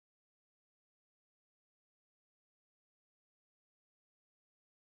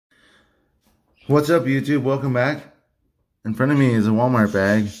What's up, YouTube? Welcome back. In front of me is a Walmart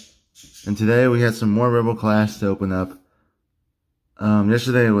bag, and today we had some more Rebel Clash to open up.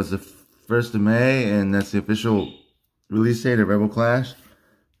 Yesterday was the 1st of May, and that's the official release date of Rebel Clash.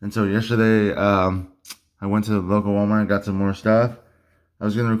 And so yesterday, I went to the local Walmart and got some more stuff. I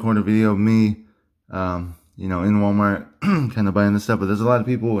was gonna record a video of me, in Walmart, kind of buying this stuff, but there's a lot of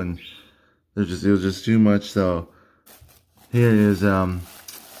people, and it was just too much. So here is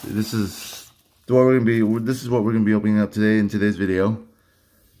this is what we're gonna be opening up today in today's video.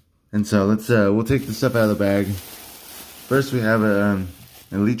 And so let's we'll take the stuff out of the bag. First, we have an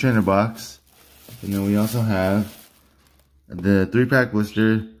Elite Trainer box, and then we also have the 3-pack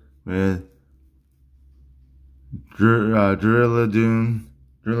blister with Duraludon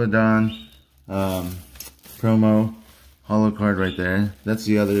promo holo card right there. That's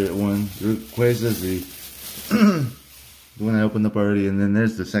the other one. Rayquaza's the one I opened up already, and then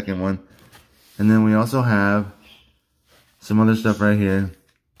there's the second one. And then we also have some other stuff right here.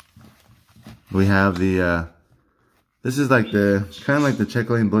 We have the this is like the kind of like the check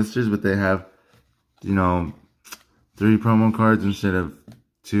lane blisters, but they have 3 promo cards instead of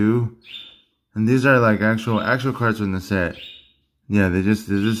 2. And these are like actual cards from the set. Yeah, these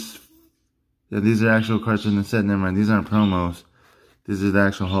are actual cards from the set. Never mind, these aren't promos. These are the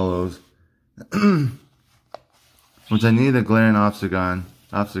actual holos. Which I need a Glaring Obstagoon,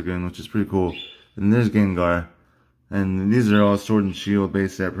 which is pretty cool. And there's Gengar. And these are all Sword and Shield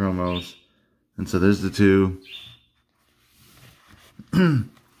base set promos. And so there's the 2. And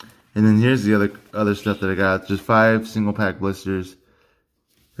then here's the other stuff that I got. Just 5 single pack blisters.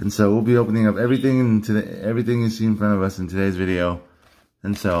 And so we'll be opening up everything you see in front of us in today's video.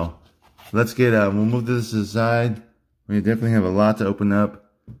 And so let's get we'll move this to the side. We definitely have a lot to open up.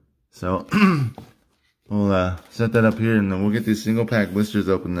 So we'll set that up here, and then we'll get these single pack blisters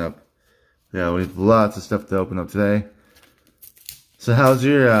opened up. Yeah, we have lots of stuff to open up today. So how's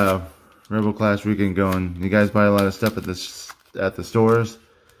your Rebel Clash weekend going? You guys buy a lot of stuff at the stores?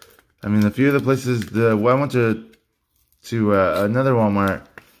 I mean, a few of the places. I went to another Walmart,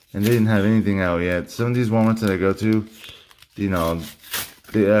 and they didn't have anything out yet. Some of these Walmarts that I go to, they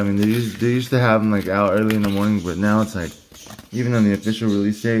used to have them like out early in the morning, but now it's like, even on the official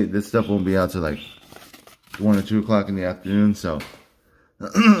release date, this stuff won't be out till like 1 or 2 o'clock in the afternoon. So,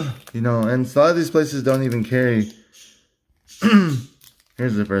 and a lot of these places don't even carry.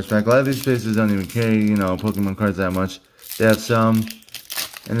 Here's the first pack. A lot of these places don't even carry, Pokemon cards that much. They have some,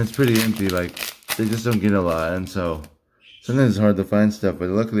 and it's pretty empty. Like, they just don't get a lot, and so sometimes it's hard to find stuff. But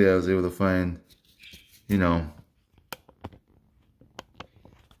luckily, I was able to find, a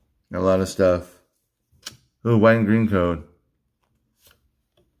lot of stuff. Ooh, white and green code.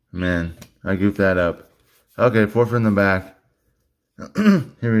 Man, I goofed that up. Okay, 4 from the back.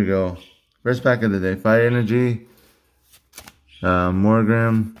 Here we go. First pack of the day. Fire Energy,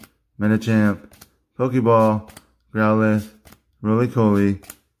 Morgrem, Metachamp, Pokeball, Growlithe, Roly-Coly,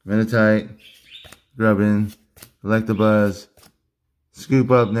 Meditite, Grubbin, Electabuzz,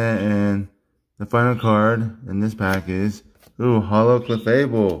 Scoop Up Net, and the final card in this pack is, Holo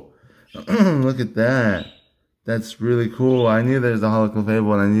Clefable. Look at that. That's really cool. I knew there's a Holo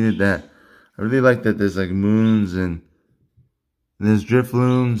Clefable, and I needed that. I really like that there's like moons and there's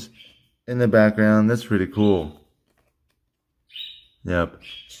Driflooms in the background. That's pretty cool. Yep.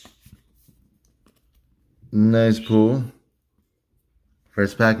 Nice pull.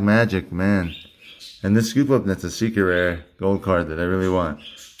 First pack Magic, man. And this Scoop Up Net's a secret rare gold card that I really want.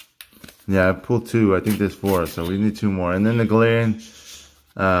 Yeah, I pulled 2. I think there's 4, so we need 2 more. And then the Galarian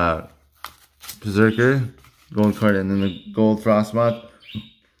Berserker gold card, and then the gold Frostmoth.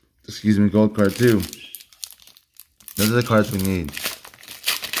 Excuse me, gold card 2. Those are the cards we need.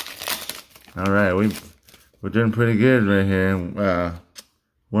 All right, we're doing pretty good right here.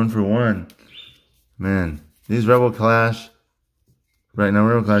 1 for 1. Man, these Rebel Clash. Right now,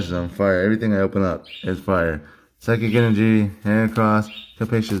 Rebel Clash is on fire. Everything I open up is fire. Psychic Energy, Heracross,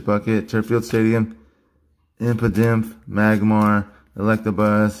 Capacious Bucket, Turffield Stadium, Impidimp, Magmar,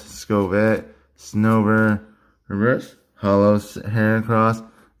 Electabuzz, Scovet, Snover, Reverse Holo, Heracross,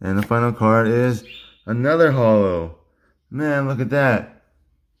 and the final card is another holo. Man, look at that.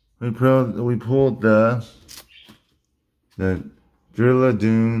 We pulled the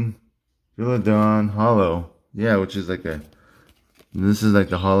Duraludon holo. Yeah, which is like this is like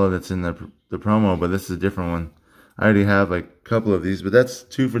the holo that's in the promo, but this is a different one. I already have like a couple of these, but that's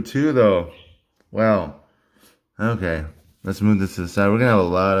 2 for 2 though. Wow. Okay, let's move this to the side. We're gonna have a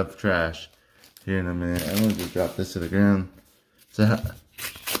lot of trash here in a minute. I'm gonna just drop this to the ground. So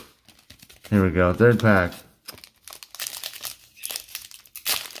here we go, 3rd pack.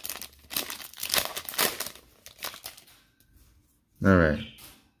 Alright.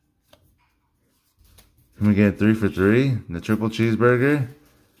 Can we get 3 for 3? The triple cheeseburger.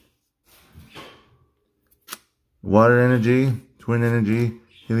 Water energy, twin energy,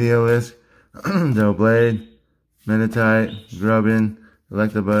 Heliolisk, Doughblade, Meditite, Grubbin,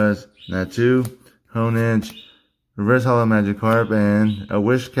 Electabuzz, Natu, Honedge, Reverse Hollow Magikarp, and a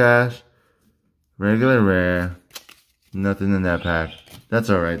Wish Cash. Regular rare. Nothing in that pack. That's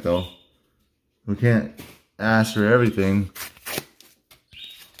alright though. We can't ask for everything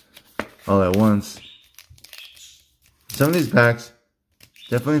all at once. Some of these packs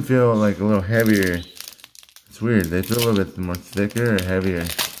definitely feel like a little heavier. It's weird. They feel a little bit more thicker or heavier.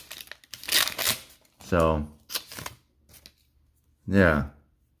 So, yeah.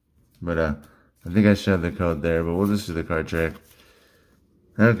 But I think I showed the code there, but we'll just do the card trick.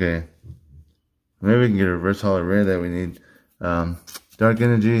 Okay. Maybe we can get a reverse hollow rare that we need. Dark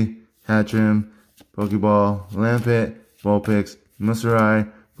Energy, Hatchrim, Pokeball, Lampet, Vulpix,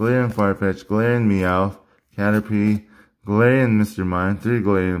 Musarai, Galarian Farfetch, Galarian Meowth, Caterpie, Galarian Mr. Mime, 3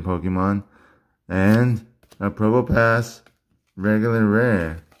 Galarian Pokemon, and a Probopass regular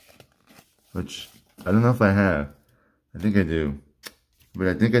rare. Which, I don't know if I have. I think I do. But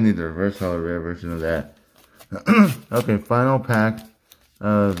I think I need the reverse hollow rare version of that. Okay, final pack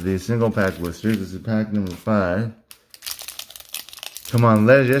of the single pack blisters. This is pack number 5. Come on,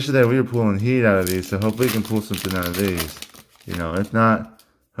 yesterday we were pulling heat out of these, so hopefully we can pull something out of these. You know, if not,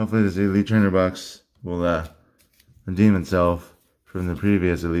 hopefully this Elite Trainer box will redeem itself from the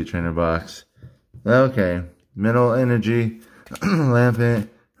previous Elite Trainer box. Okay, Metal Energy, Lampent,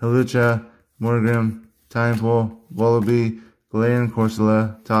 Hawlucha, Morgrim, Timepole, Vullaby, Galarian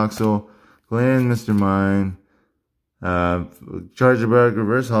Corsola, Toxel, Galarian Mr. Mime, Charjabug,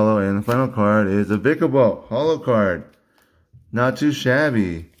 Reverse Hollow, and the final card is a Vikavolt Hollow card. Not too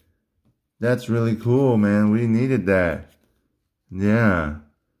shabby. That's really cool, man. We needed that. Yeah.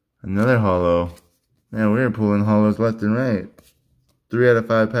 Another hollow. Man, we were pulling hollows left and right. 3 out of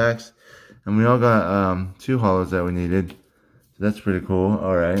 5 packs. And we all got 2 hollows that we needed. So that's pretty cool.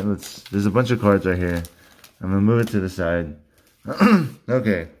 Alright, there's a bunch of cards right here. I'm gonna move it to the side.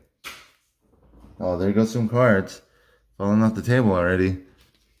 Okay. Oh, there goes some cards. Falling off the table already.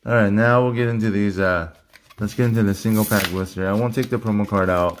 Alright, now we'll get into these, let's get into the single pack blister. I won't take the promo card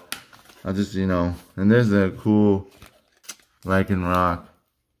out. I'll just, you know, and there's the cool Lycanroc.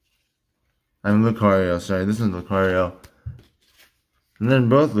 Lucario, sorry, this is Lucario. And then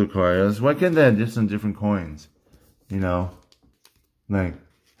both Lucarios. Why can't they have just some different coins? You know? Like,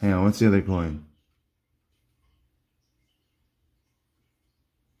 hang on, what's the other coin?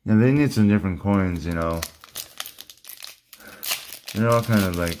 Yeah, they need some different coins, you know. They're all kind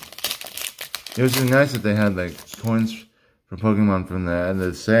of like... It was nice that they had, like, coins for Pokemon from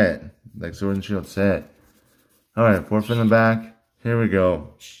the set. Like, Sword and Shield set. Alright, 4 from the back. Here we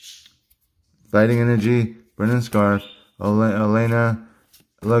go. Fighting Energy, Brennan Scarf, Elena,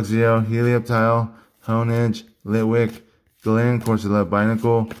 Luxio, Helioptile, Honedge, Litwick, Galarian Corsola,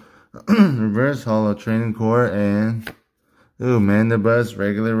 Binacle, Reverse Hollow Training Core, and... Ooh, Mandibuzz,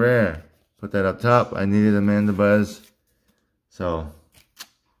 regular rare. Put that up top. I needed a Mandibuzz. So,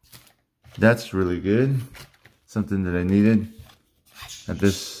 that's really good. Something that I needed. At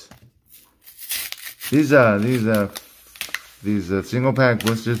this... These single pack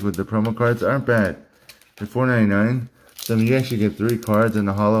blisters with the promo cards aren't bad. They're $4.99. So you actually get 3 cards and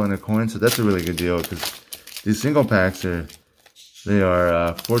a hollow and a coin. So that's a really good deal because these single packs are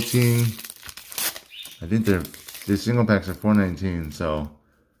 14. I think these single packs are $4.19. So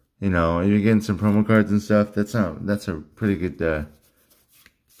you know you're getting some promo cards and stuff. That's a pretty good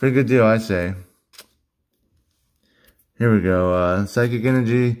deal, I say. Here we go. Psychic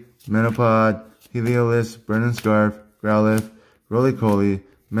Energy, Metapod, Heliolisk, Brennan Scarf, Growlithe, Roly-Poly,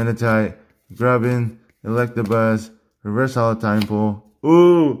 Meditite, Grubbin, Electabuzz, Reverse Hollow Timepole.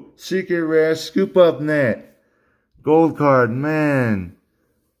 Ooh, Secret Rare Scoop Up Net. Gold card, man.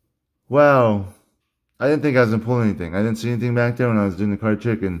 Wow. I didn't think I was going to pull anything. I didn't see anything back there when I was doing the card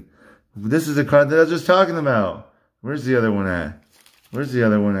trick. And this is the card that I was just talking about. Where's the other one at? Where's the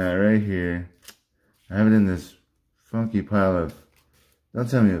other one at? Right here. I have it in this funky pile of... Don't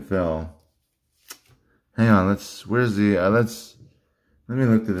tell me it fell. Hang on, let me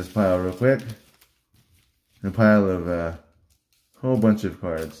look through this pile real quick. A pile of a whole bunch of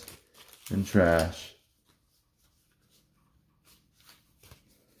cards and trash.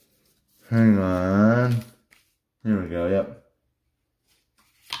 Hang on. Here we go, yep.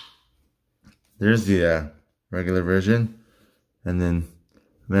 There's the regular version. And then,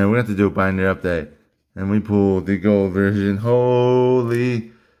 man, we have to do a binder update. And we pull the gold version.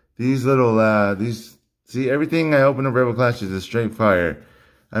 Holy, these little, these See, everything I open up Rebel Clash is a straight fire.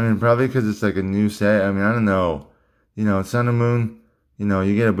 I mean, probably because it's like a new set. I mean, I don't know. You know, Sun and Moon, you know,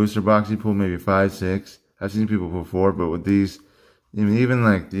 you get a booster box, you pull maybe 5, 6. I've seen people pull 4, but with these, I mean, even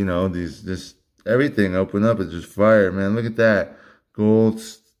like, you know, this everything open up is just fire, man. Look at that. Gold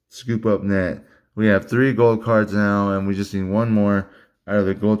scoop up net. We have 3 gold cards now, and we just need 1 more out of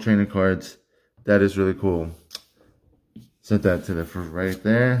the gold trainer cards. That is really cool. Set that to the right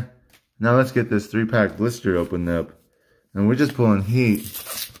there. Now let's get this 3-pack blister opened up. And we're just pulling heat.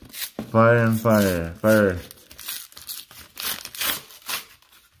 Fire and fire. Fire.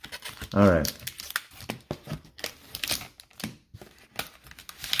 Alright.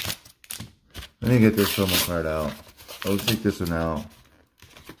 Let me get this promo card out. I'll take this one out.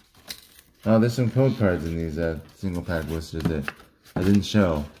 Oh, there's some code cards in these single pack blisters that I didn't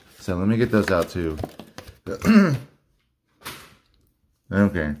show. So let me get those out too.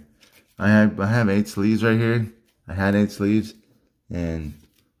 Okay. I have 8 sleeves right here. I had 8 sleeves, and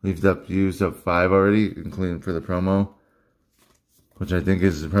we've used up 5 already, including for the promo, which I think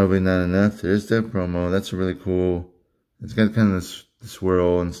is probably not enough. There's the promo. That's really cool. It's got kind of this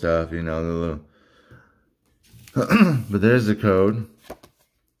swirl and stuff, you know, the little. But there's the code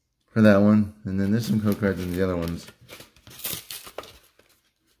for that one, and then there's some code cards in the other ones.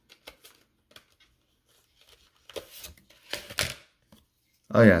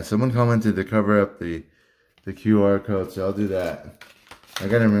 Oh yeah, someone commented to cover up the QR code, so I'll do that. I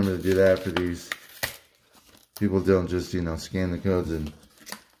gotta remember to do that for these. People don't just, you know, scan the codes and...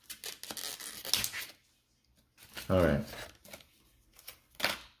 Alright.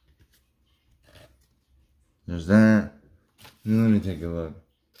 There's that. And let me take a look.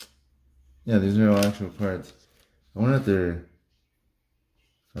 Yeah, these are all actual cards. I wonder if they're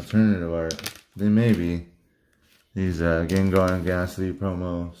alternative art. They may be. These Gengar and Ghastly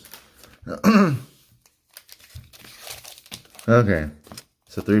promos. Okay,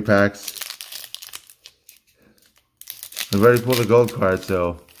 so 3 packs. We've already pulled a gold card,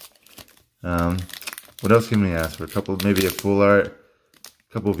 so what else can we ask for? A couple, maybe a full art,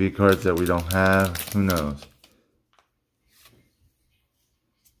 a couple V cards that we don't have. Who knows?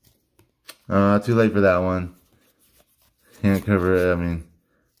 Too late for that one. Can't cover it. I mean,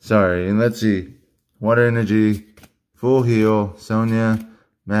 sorry. And let's see. Water Energy, Full Heal, Sonia,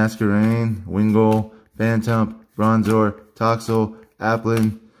 Masquerain, Wingull, Phantom, Bronzor, Toxel,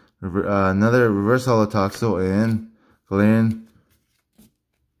 Applin, another Reverse Holo Toxel, and Galarian.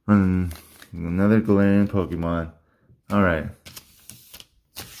 Another Galarian Pokemon. Alright.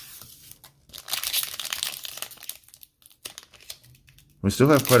 We still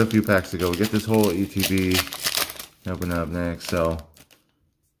have quite a few packs to go. We get this whole ETB open up next, so.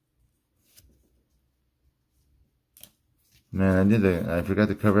 Man, I forgot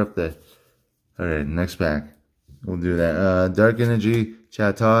to cover up the. Alright, next pack. We'll do that. Dark Energy,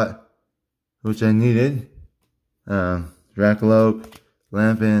 Chatot, which I needed. Dracoloak,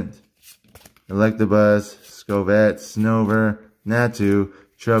 Lampent, Electabuzz, Scovet, Snover, Natu,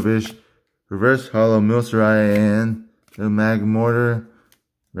 Trubbish, Reverse Holo Milcery, and the Magmortar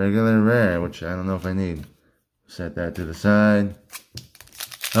regular rare, which I don't know if I need. Set that to the side.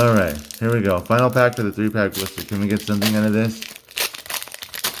 Alright, here we go. Final pack for the 3-pack blister. Can we get something out of this?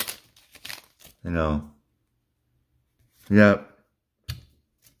 You know. Yep.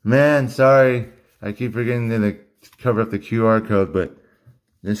 Man, sorry. I keep forgetting to cover up the QR code, but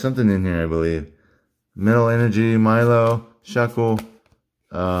there's something in here, I believe. Middle Energy, Milo, Shuckle,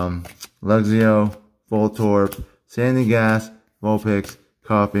 Luxio, Voltorb, Sandy Gas, Vulpix,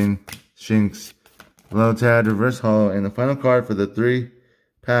 Coughing, Shinx, Lotad, Reverse Holo, and the final card for the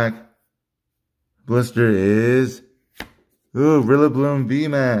 3-pack blister is Rillaboom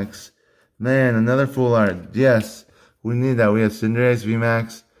VMAX. Man, another full art. Yes, we need that. We have Cinderace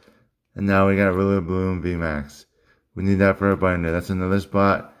VMAX, and now we got Rillaboom VMAX. We need that for our binder. That's another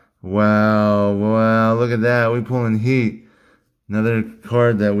spot. Wow, wow, look at that. We pulling heat. Another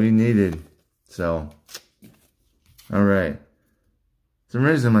card that we needed. So, alright. For some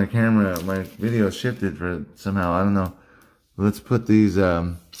reason my video shifted for somehow. I don't know. Let's put these,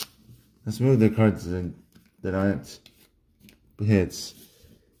 let's move the cards that aren't hits.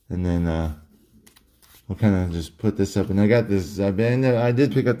 And then, we'll kind of just put this up. And I got this, I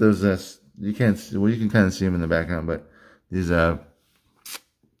did pick up those, you can't see, well, you can kind of see them in the background, but these,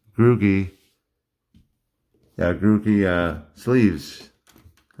 Grookey sleeves.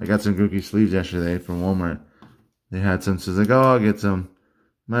 I got some Grookey sleeves yesterday from Walmart. They had some, so I was like, oh, I'll get some.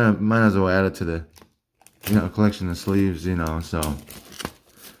 Might as well add it to the, collection of sleeves, so.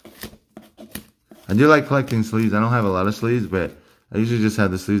 I do like collecting sleeves. I don't have a lot of sleeves, but I usually just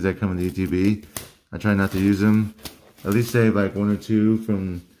have the sleeves that come with the ETB. I try not to use them. At least save like 1 or 2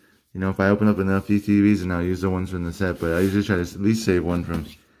 from, you know, if I open up enough ETBs, and I'll use the ones from the set. But I usually try to at least save 1 from.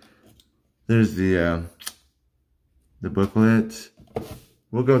 There's the booklet.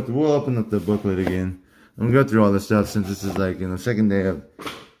 We'll open up the booklet again. I'm gonna go through all this stuff since this is like, you know, second day of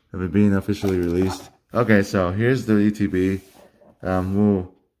it being officially released. Okay, so here's the ETB.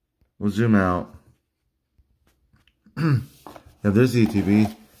 We'll zoom out. Yeah, there's the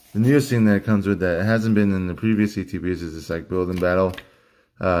ETB. The newest thing that comes with that, it hasn't been in the previous ETBs, is this like build and battle.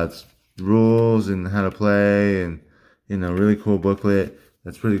 It's rules and how to play, and, you know, really cool booklet.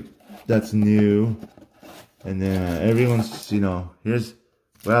 That's new. And then everyone's, you know, here's,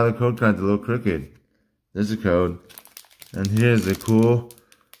 wow, the code card's a little crooked. There's a code. And here's the cool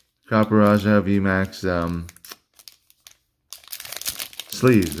Caparaja VMAX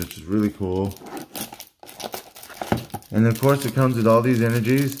sleeves, which is really cool. And of course it comes with all these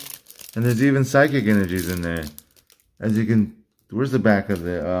energies, and there's even psychic energies in there. As you can, where's the back of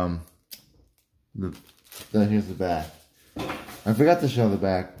the here's the back. I forgot to show the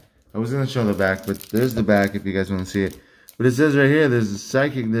back. I was gonna show the back, but there's the back if you guys want to see it. But it says right here, there's a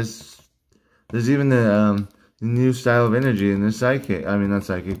psychic, there's even the new style of energy, and there's psychic. I mean, not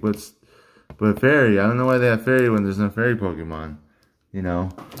psychic, but fairy. I don't know why they have fairy when there's no fairy Pokemon. You know,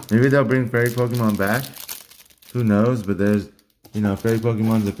 maybe they'll bring fairy Pokemon back. Who knows? But there's, you know, fairy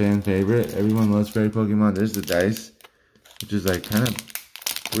Pokemon's a fan favorite. Everyone loves fairy Pokemon. There's the dice, which is like kind of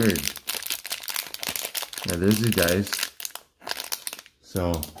weird. Yeah, there's the dice.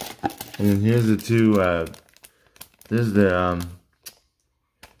 So, and then here's the two. There's the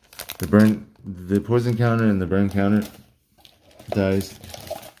poison counter and the burn counter dice.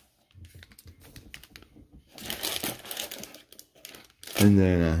 And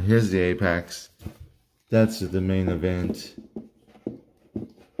then here's the Apex. That's the main event.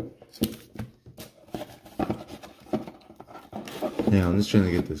 Yeah, I'm just trying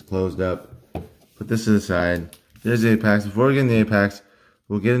to get this closed up. Put this to the side. There's the Apex. Before we get into the Apex,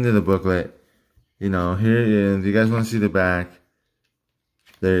 we'll get into the booklet. You know, here, if you guys want to see the back,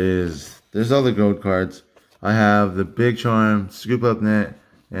 there's all the gold cards. I have the Big Charm, Scoop Up Net,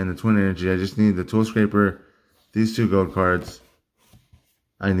 and the Twin Energy. I just need the Tool Scraper, these 2 gold cards.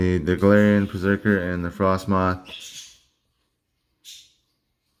 I need the Galarian Berserker and the Frostmoth.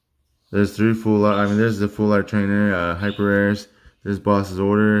 There's 3 full art. I mean, there's the full art trainer, hyper rares. There's Boss's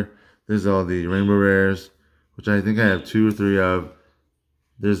Order. There's all the rainbow rares, which I think I have 2 or 3 of.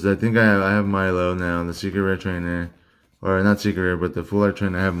 I think I have Milo now, the secret rare trainer, or not secret rare, but the full art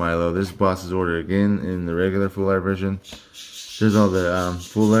trainer. I have Milo. There's Boss's Order again in the regular full art version. There's all the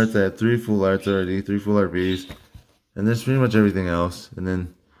full arts. I have 3 full arts already, 3 full art Vs. And there's pretty much everything else. And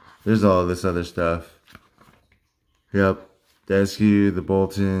then there's all this other stuff. Yep. The Eskew, the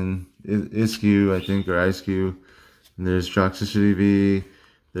Bolton, Iskew, I think, or Icekew. And there's Toxicity V.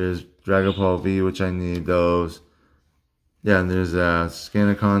 There's Dragapult V, which I need those. Yeah, and there's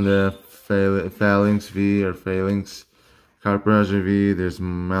Scanaconda, Phalanx V, or Phalanx, Carparaja V. There's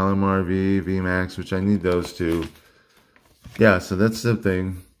Malamar V, VMAX, which I need those too. Yeah, so that's the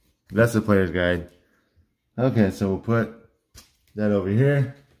thing. That's the player's guide. Okay, so we'll put that over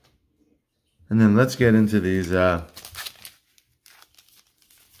here. And then let's get into these 8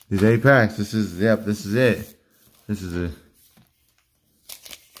 packs. This is it. This is it.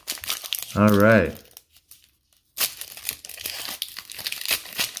 Alright.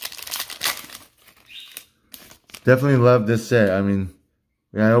 Definitely love this set. I mean,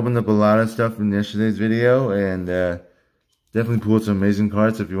 I opened up a lot of stuff from yesterday's video, and definitely pulled some amazing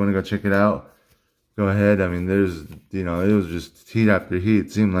cards. So if you want to go check it out, go ahead. I mean, there's, you know, it was just heat after heat.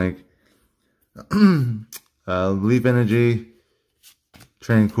 It seemed like Leaf Energy,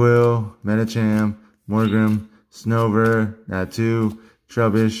 Tranquil, Metacham, Morgrim, Snover, Natu,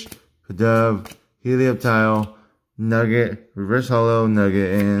 Trubbish, Pidove, Helioptile, Nugget, Reverse Holo,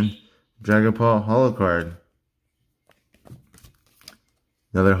 Nugget, and Dragapult Holo card.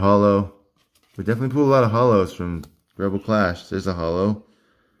 Another Holo. We definitely pulled a lot of Holos from Rebel Clash. There's a Holo.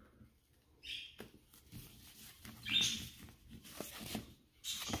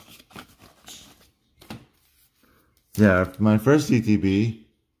 Yeah, my first ETB,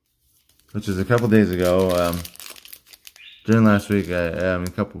 which is a couple days ago, during last week, a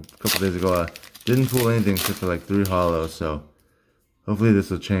couple days ago, didn't pull anything except for like 3 Holos, so hopefully this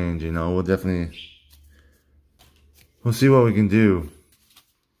will change, you know. We'll see what we can do.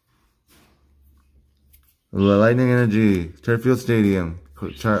 Lightning Energy, Turffield Stadium,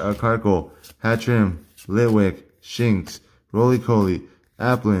 Karkle, Hatchrim, Litwick, Shinx, Roly-Coly,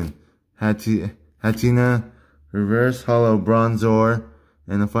 Applin, Hatina, Reverse Holo Bronzor,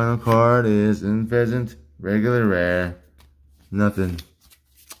 And the final card is in Pheasant, regular rare. Nothing.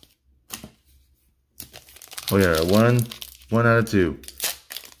 Oh yeah, one out of 2.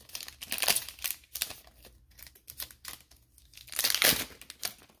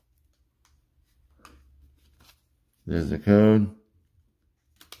 There's the code.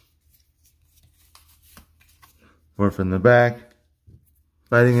 4 from the back.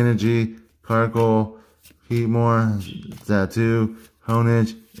 Fighting Energy, Carkol, Heatmore, Zatu,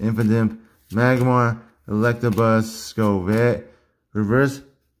 Honage, Infidimp, Magmar, Electabuzz, Scovet, Reverse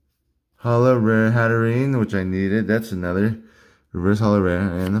Holo Rare Hatterene, which I needed. That's another Reverse Holo Rare.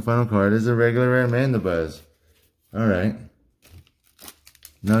 And the final card is a regular rare Mandibuzz. Alright.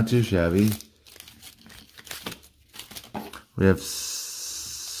 Not too shabby. We have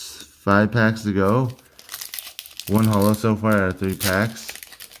 5 packs to go. 1 holo so far out of 3 packs.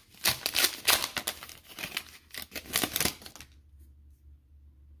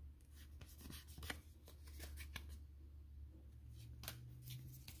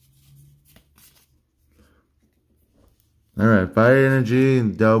 Alright, Fire Energy,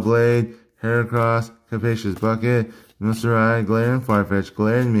 Doublade, Heracross, Capacious Bucket, Milcerai, Galarian Farfetch,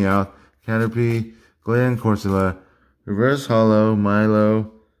 Galarian Meowth, Caterpie, Galarian Corsola, Reverse Holo,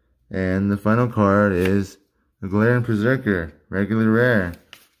 Milo, and the final card is the Galarian Berserker, regular rare.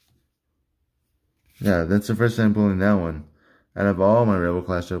 Yeah, that's the first time pulling that one. Out of all my Rebel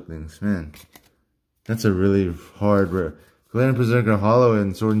Clash openings, man. That's a really hard rare. Galarian Berserker Holo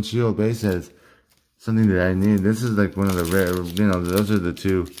and Sword and Shield base sets. Something that I need. This is like one of the rare, you know, those are the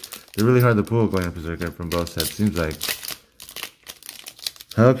 2. They're really hard to pull Galarian Berserker from both sets, seems like.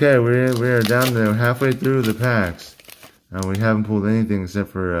 Okay, we are down there halfway through the packs. We haven't pulled anything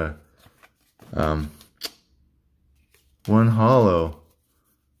except for, 1 holo.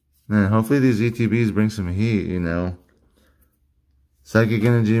 Man, hopefully these ETBs bring some heat, you know. Psychic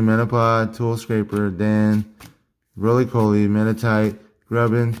Energy, Metapod, Tool Scraper, Dan, Roly-Poly, Metatite,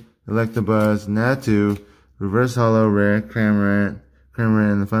 Grubbin, Electabuzz, Natu, Reverse Holo Rare, Cramorant,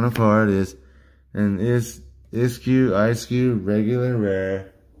 and the final card is an Iskew, regular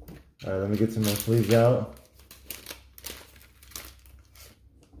rare. Alright, let me get some more sleeves out.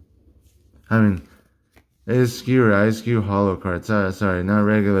 I mean, Iskew or Iskew holo card. Sorry, not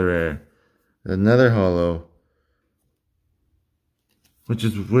regular rare. Another holo. Which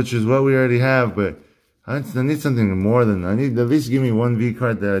is what we already have, but I need something more than that. I need at least give me 1 V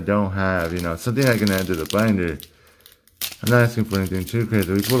card that I don't have, you know, something I can add to the binder. I'm not asking for anything too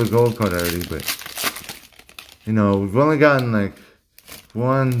crazy. We pulled a gold card already, but you know, we've only gotten like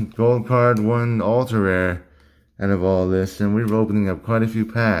 1 gold card, 1 ultra rare out of all this, and we're opening up quite a few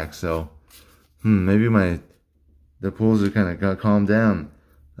packs, so maybe the pulls are kind of got calmed down.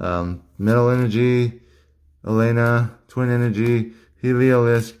 Metal Energy, Elena, Twin Energy,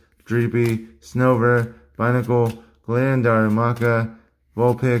 Heliolisk, Dreepy, Snover, Binacle, Galarian Darumaka,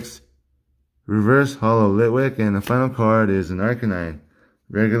 Vulpix, Reverse Holo Litwick, and the final card is an Arcanine.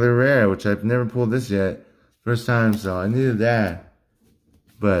 Regular rare, which I've never pulled this yet. First time, so I needed that.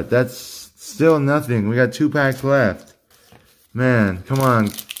 But that's still nothing. We got 2 packs left. Man, come on.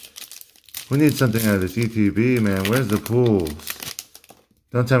 We need something out of this ETB, man. Where's the pools?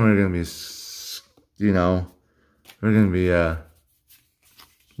 Don't tell me we're going to be, you know, we're going to be,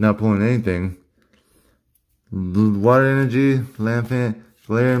 not pulling anything. Water Energy, Lampent,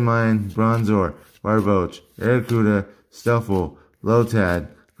 Galarian Mine, Bronzor, Barboach, Arrokuda, Stuffle, Lotad,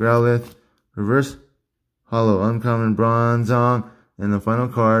 Growlithe, Reverse Holo, Uncommon Bronzong, and the final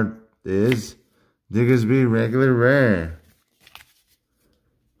card is Diggersby, regular rare.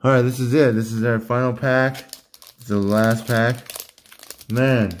 Alright, this is it. This is our final pack. It's the last pack.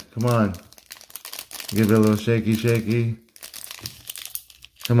 Man, come on. Give it a little shaky.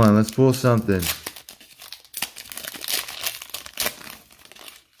 Come on, let's pull something.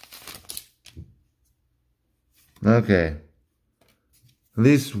 Okay. At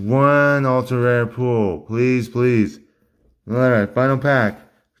least 1 ultra rare pull. Please. Alright, final pack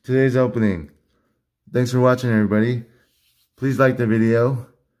for today's opening. Thanks for watching, everybody. Please like the video.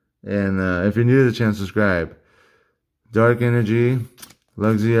 And if you're new to the channel, subscribe. Dark Energy,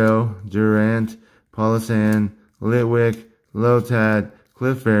 Luxio, Durant, Polisan, Litwick, Lotad,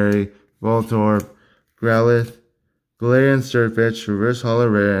 Clefairy, Voltorb, Growlithe, Galarian Sturfetch, Reverse Holo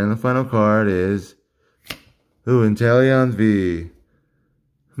Rare, and the final card is Inteleon V.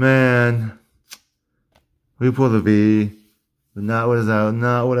 Man, we pulled a V, but not what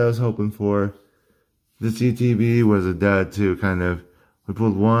I was hoping for. This ETB was a dud too, kind of. We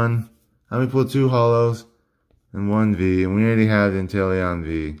pulled 1, and we pulled 2 holos and 1 V, and we already had Inteleon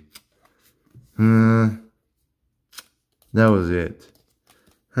V. That was it.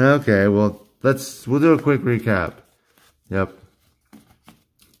 Okay, well, we'll do a quick recap. Yep.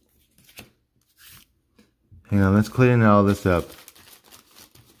 Hang on, let's clean all this up.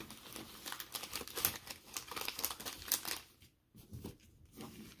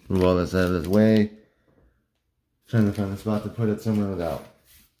 Move all this out of this way. Trying to find a spot to put it somewhere without.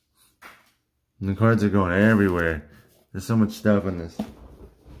 And the cards are going everywhere. There's so much stuff in this.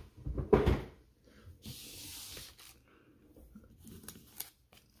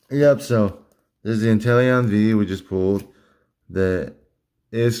 Yep, so there's the Inteleon V we just pulled. The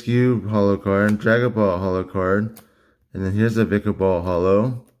Askew holo card, Dragon Ball holo card. And then here's the Vikaball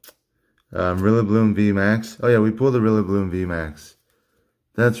holo. Rillaboom V Max. Oh yeah, we pulled the Rillaboom V Max.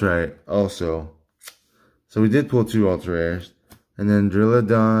 That's right, also. So we did pull 2 ultra rares. And then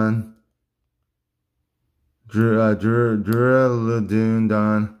Duraludon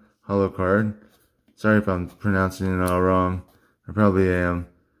holo card. Sorry if I'm pronouncing it all wrong. I probably am.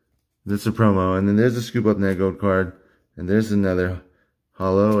 This is a promo. And then there's a Scoop Up Net Gold card. And there's another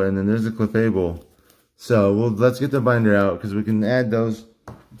holo. And then there's a Clefable. So let's get the binder out because we can add those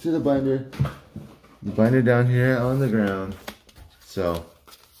to the binder. The binder down here on the ground. So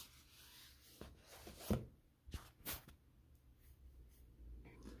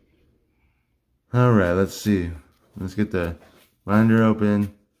alright, let's see. Let's get the binder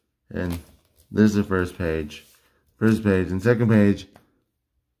open. And there's the first page. First page and second page.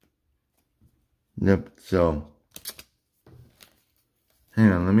 Yep, so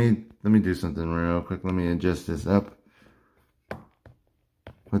hang on, let me do something real quick. Let me adjust this up.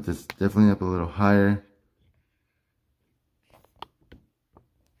 Put this definitely up a little higher.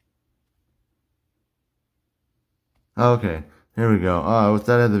 Okay, here we go. Oh, I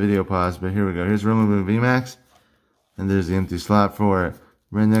thought I had the video paused, but here we go. Here's Rillaboom VMAX. And there's the empty slot for it.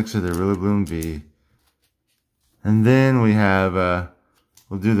 Right next to the Rillaboom V. And then we have,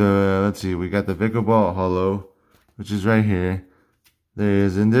 we'll do the, let's see, we got the Vikaball holo, which is right here.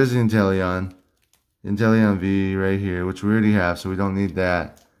 There's the Inteleon V right here, which we already have, so we don't need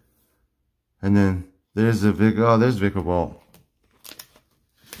that. And then there's the there's Vikaball.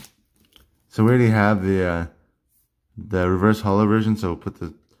 So we already have the reverse holo version, so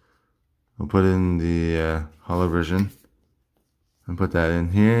we'll put in the holo version and put that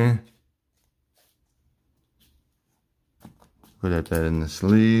in here. Put that in the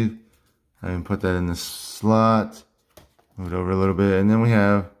sleeve and put that in the slot. Move it over a little bit, and then we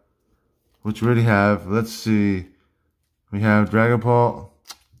have, which we already have. Let's see, we have Dragon Ball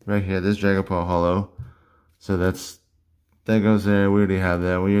right here. This Dragon Ball holo, so that goes there. We already have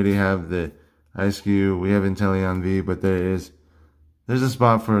that. We already have the Ice Cube. We have Inteleon V, but there's a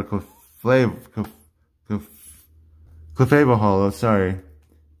spot for a Clefable holo. Sorry,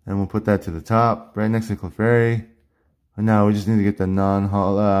 and we'll put that to the top, right next to Clefairy. And now we just need to get the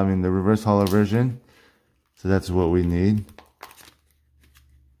the reverse holo version. So that's what we need.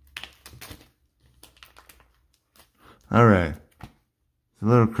 Alright. It's a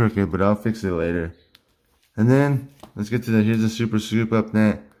little crooked, but I'll fix it later. And then, let's get to here's the Super Scoop Up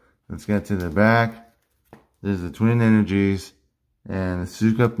Net. Let's get to the back. There's the Twin Energies. And the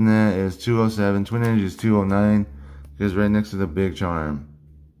Scoop Up Net is 207. Twin Energies is 209. Goes right next to the Big Charm.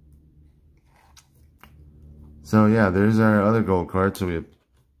 So yeah, there's our other gold card. So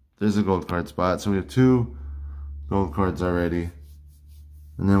there's a gold card spot. So we have 2 gold cards already.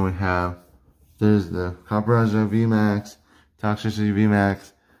 And then there's the Capraja VMAX, Toxicity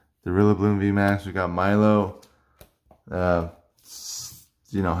VMAX, the Rillaboom VMAX. We got Milo, a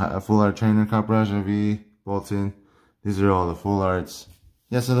full art trainer, Capraja V, Bolton. These are all the full arts.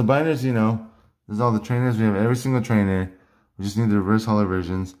 Yeah, so the binders, there's all the trainers. We have every single trainer. We just need the reverse holo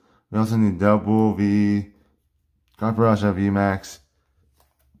versions. We also need Double V, Capraja VMAX.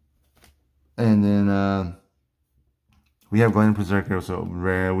 And then, we have Glen Berserker, so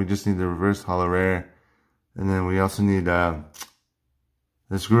rare. We just need the reverse holo rare. And then we also need, the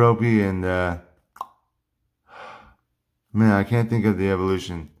Scroopy and, man, I can't think of the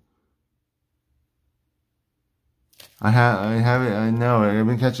evolution. I have it, I know, I've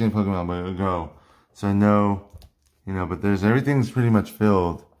been catching a Pokemon Go. So I know, but everything's pretty much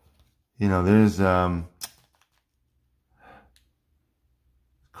filled. There's,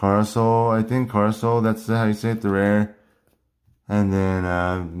 Carousel, I think Carousel, that's how you say it, the rare. And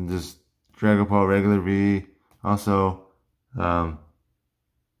then just Dragon Ball regular V. Also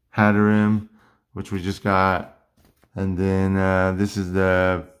Hatterim, which we just got. And then this is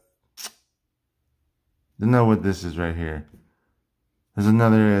I don't know what this is right here. There's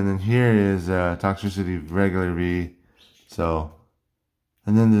another, and then here is Toxicity regular V. So,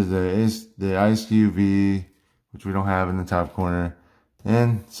 and then there's the Ice Cube V, which we don't have in the top corner.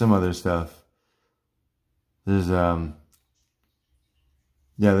 and some other stuff. There's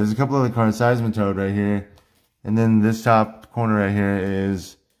there's a couple other cards. Seismitoad right here, and then this top corner right here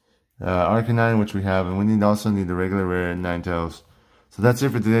is Arcanine, which we have, and we also need the regular rare Ninetales. So that's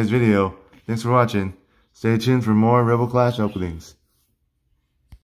it for today's video. Thanks for watching. Stay tuned for more Rebel Clash openings.